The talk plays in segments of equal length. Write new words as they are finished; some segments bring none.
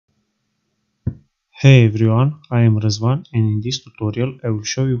Hey everyone, I am Razvan, and in this tutorial I will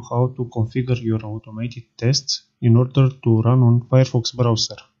show you how to configure your automated tests in order to run on Firefox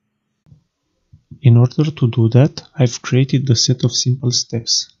Browser. In order to do that, I've created a set of simple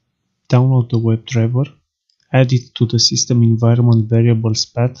steps. Download the WebDriver, add it to the system environment variables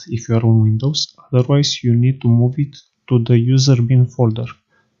path if you are on Windows, otherwise you need to move it to the user bin folder.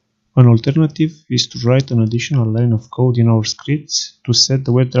 An alternative is to write an additional line of code in our scripts to set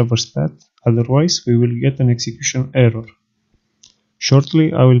the WebDriver's path, otherwise we will get an execution error.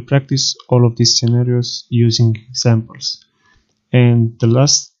 Shortly I will practice all of these scenarios using examples. And the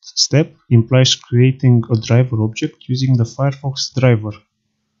last step implies creating a driver object using the Firefox driver.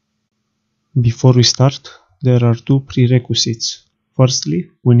 Before we start, there are two prerequisites.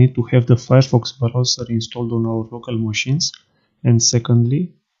 Firstly, we need to have the Firefox browser installed on our local machines, and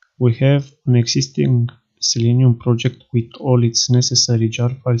secondly, we have an existing Selenium project with all its necessary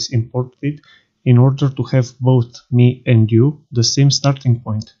jar files imported in order to have both me and you the same starting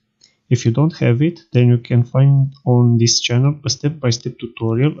point. If you don't have it, then you can find on this channel a step-by-step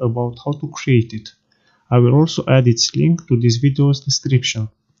tutorial about how to create it. I will also add its link to this video's description.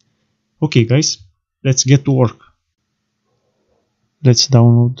 Okay guys, let's get to work. Let's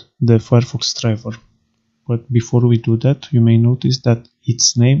download the Firefox driver. But before we do that, you may notice that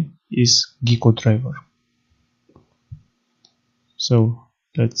its name is Geckodriver. So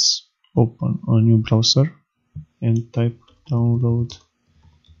let's open a new browser and type download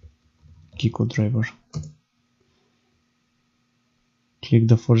Geckodriver. Click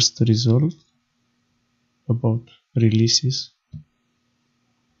the first result about releases,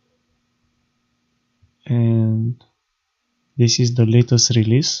 and this is the latest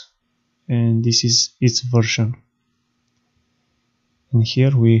release, and this is its version. And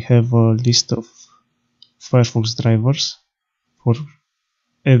here we have a list of Firefox drivers for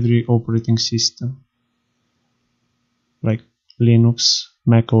every operating system, like Linux,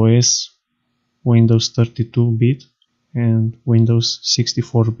 Mac OS, Windows 32-bit and Windows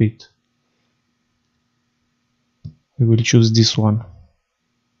 64-bit. We will choose this one.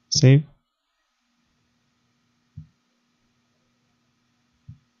 Save.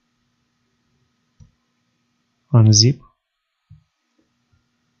 Unzip.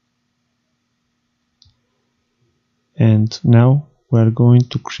 And now we are going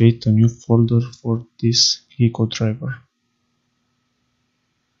to create a new folder for this Geckodriver.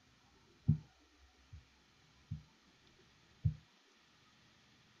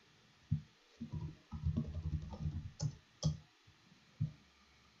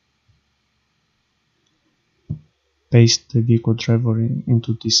 Paste the Geckodriver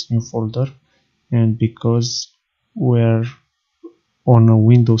into this new folder, and because we're on a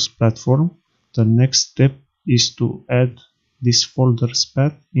Windows platform, the next step is to add this folder's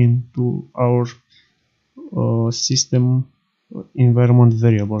path into our system environment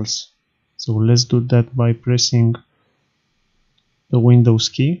variables. So let's do that by pressing the Windows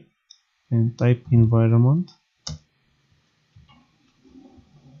key and type environment.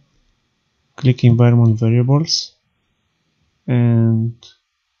 Click environment variables and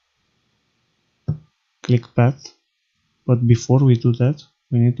click path. But before we do that,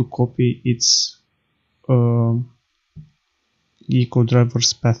 we need to copy its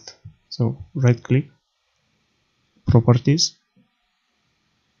Geckodriver's path. So right click, properties,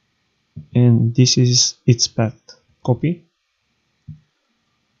 and this is its path. Copy,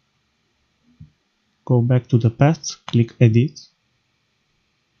 go back to the path, click edit,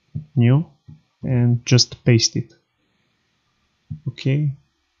 new, and just paste it. Okay,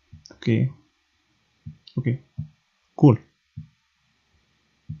 cool.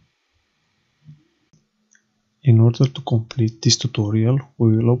 In order to complete this tutorial,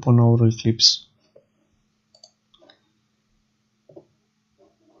 we will open our Eclipse.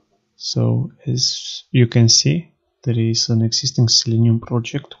 So as you can see, there is an existing Selenium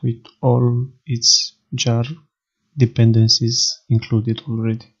project with all its jar dependencies included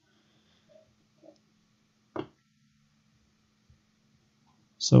already.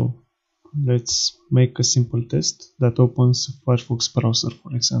 So let's make a simple test that opens Firefox Browser,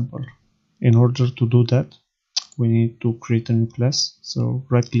 for example. In order to do that, we need to create a new class. So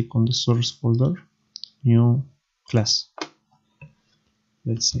right click on the source folder, new class.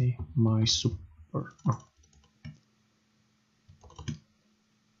 Let's say my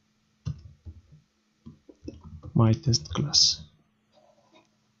test class.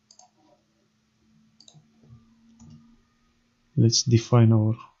 Let's define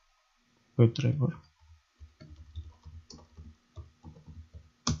our WebDriver.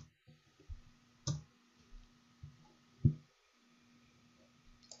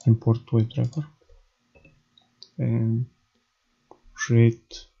 Import WebDriver. and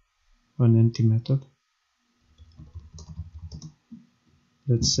create an empty method.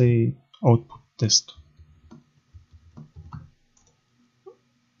 Let's say output test.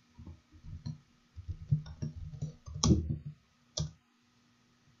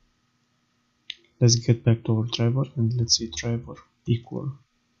 Let's get back to our driver and let's say driver equal.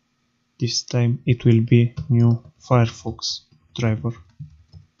 This time it will be new Firefox driver,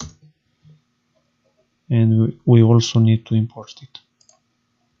 and we also need to import it.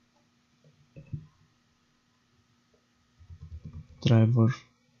 Driver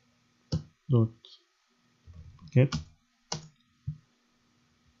dot get.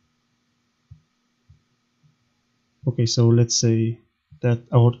 Okay, so let's say that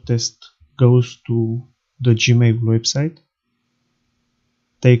our test goes to the Gmail website,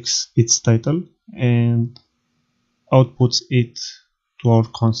 takes its title and outputs it to our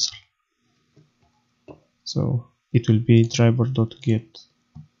console. So it will be driver.get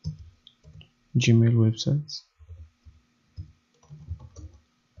Gmail websites.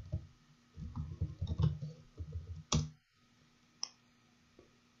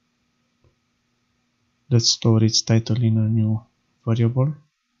 Let's store its title in a new variable.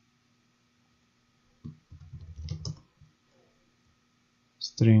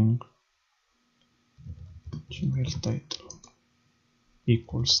 String Gmail title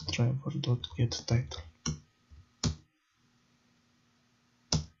equals driver.get title.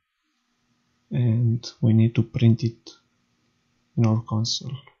 And we need to print it in our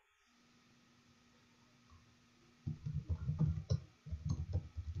console.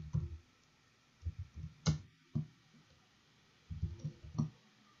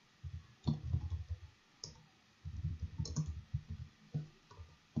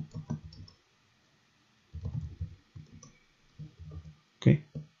 Okay.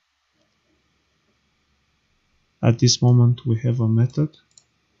 At this moment we have a method,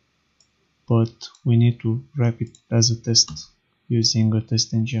 but we need to wrap it as a test using a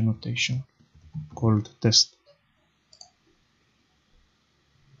test-ng annotation called test.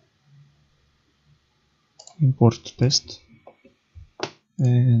 Import test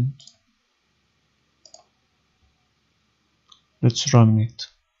and let's run it.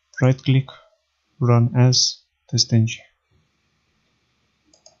 Right click, run as test-ng.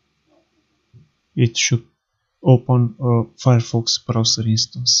 It should open a Firefox browser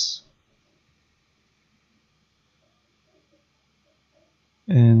instance.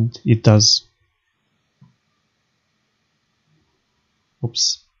 And it does.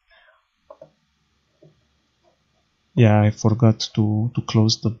 Oops. Yeah, I forgot to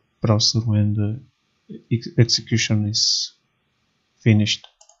close the browser when the execution is finished.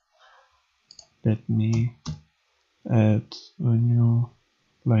 Let me add a new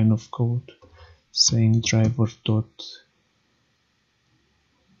line of code saying driver dot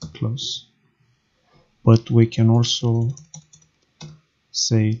close, but we can also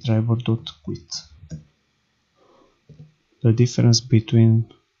say driver dot quit. The difference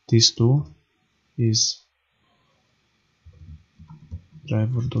between these two is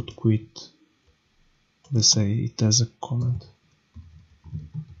driver dot quit, let's say it has a comment.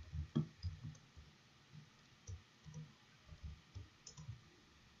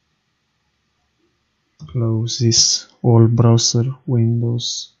 Closes all browser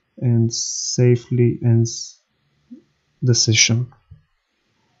windows and safely ends the session.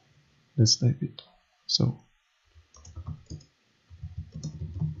 Let's type it. So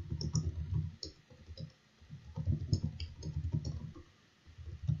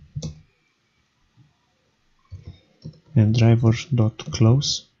and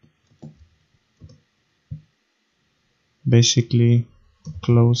driver.close basically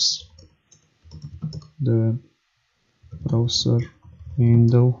close the browser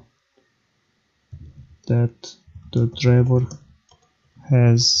window that the driver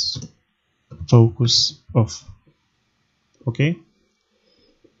has focus off. Okay,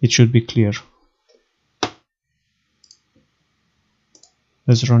 it should be clear.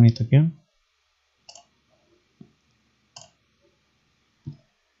 Let's run it again.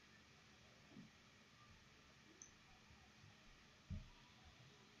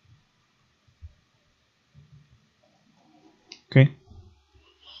 Okay,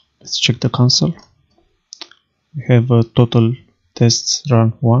 let's check the console. We have a total tests run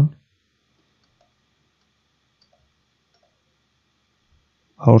 1.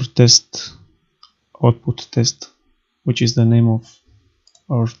 Our test output test, which is the name of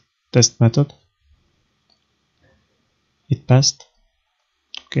our test method, it passed.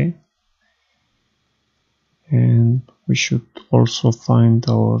 Okay, and we should also find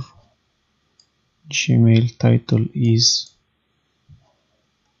our Gmail title is,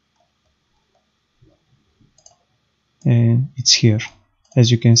 and it's here. As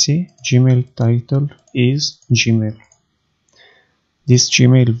you can see, Gmail title is Gmail. This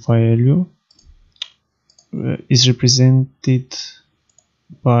Gmail value is represented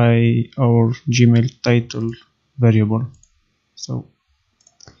by our Gmail title variable, so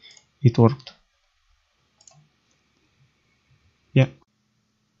it worked. Yeah.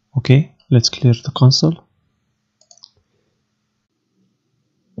 Okay, let's clear the console.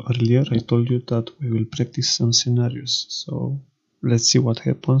 Earlier I told you that we will practice some scenarios, so let's see what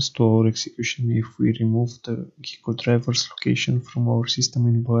happens to our execution if we remove the Geckodriver's location from our system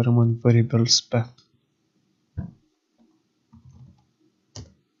environment variable's path.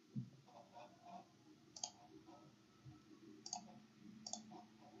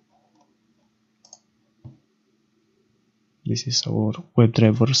 This is our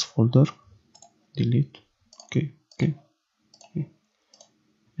WebDrivers folder. Delete. Okay.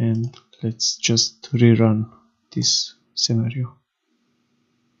 And let's just rerun this scenario.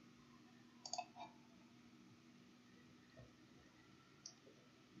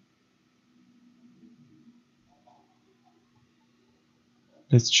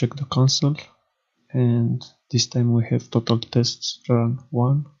 Let's check the console, and this time we have total tests run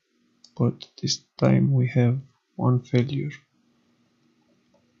 1, but this time we have 1 failure.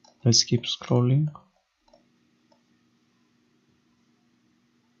 Let's keep scrolling.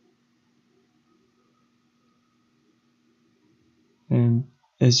 And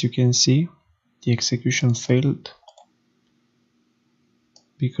as you can see, the execution failed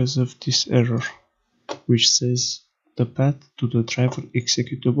because of this error, which says the path to the driver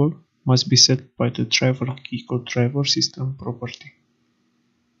executable must be set by the driver Geckodriver system property.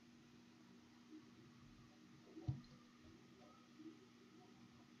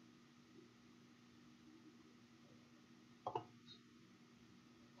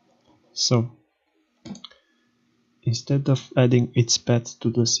 So instead of adding its path to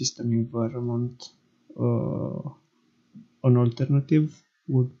the system environment, an alternative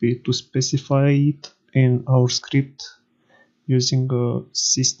would be to specify it in our script using a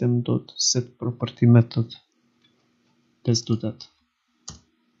system.setProperty method. Let's do that.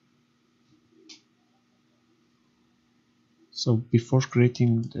 So before we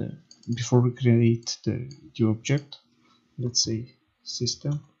create the object, let's say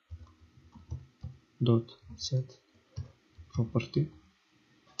system.setProperty.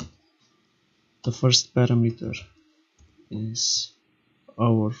 The first parameter is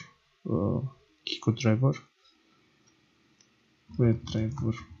our Geckodriver,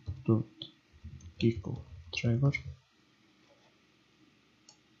 WebDriver.Geckodriver.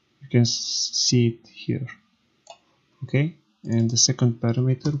 You can see it here. Okay, and the second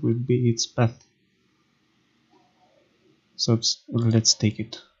parameter will be its path. So let's take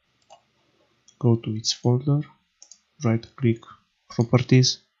it. Go to its folder, right click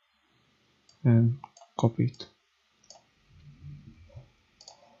properties, and copy it.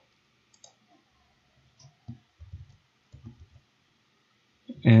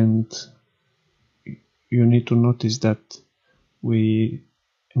 And you need to notice that we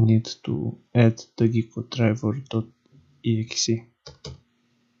need to add the Geckodriver.exe.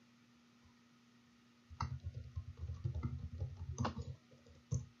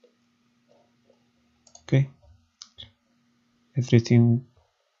 Okay, everything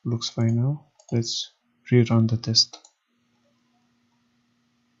looks fine now. Let's rerun the test.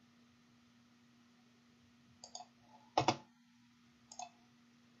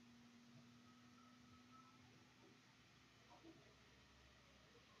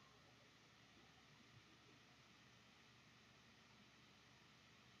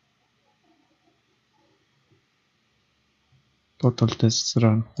 Total tests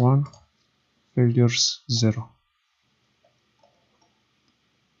run 1, failures 0.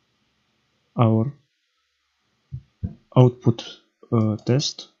 Our output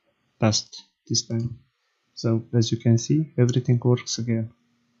test passed this time. So as you can see, everything works again.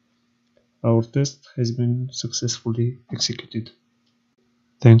 Our test has been successfully executed.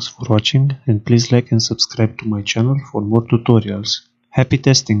 Thanks for watching, and please like and subscribe to my channel for more tutorials. Happy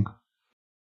testing!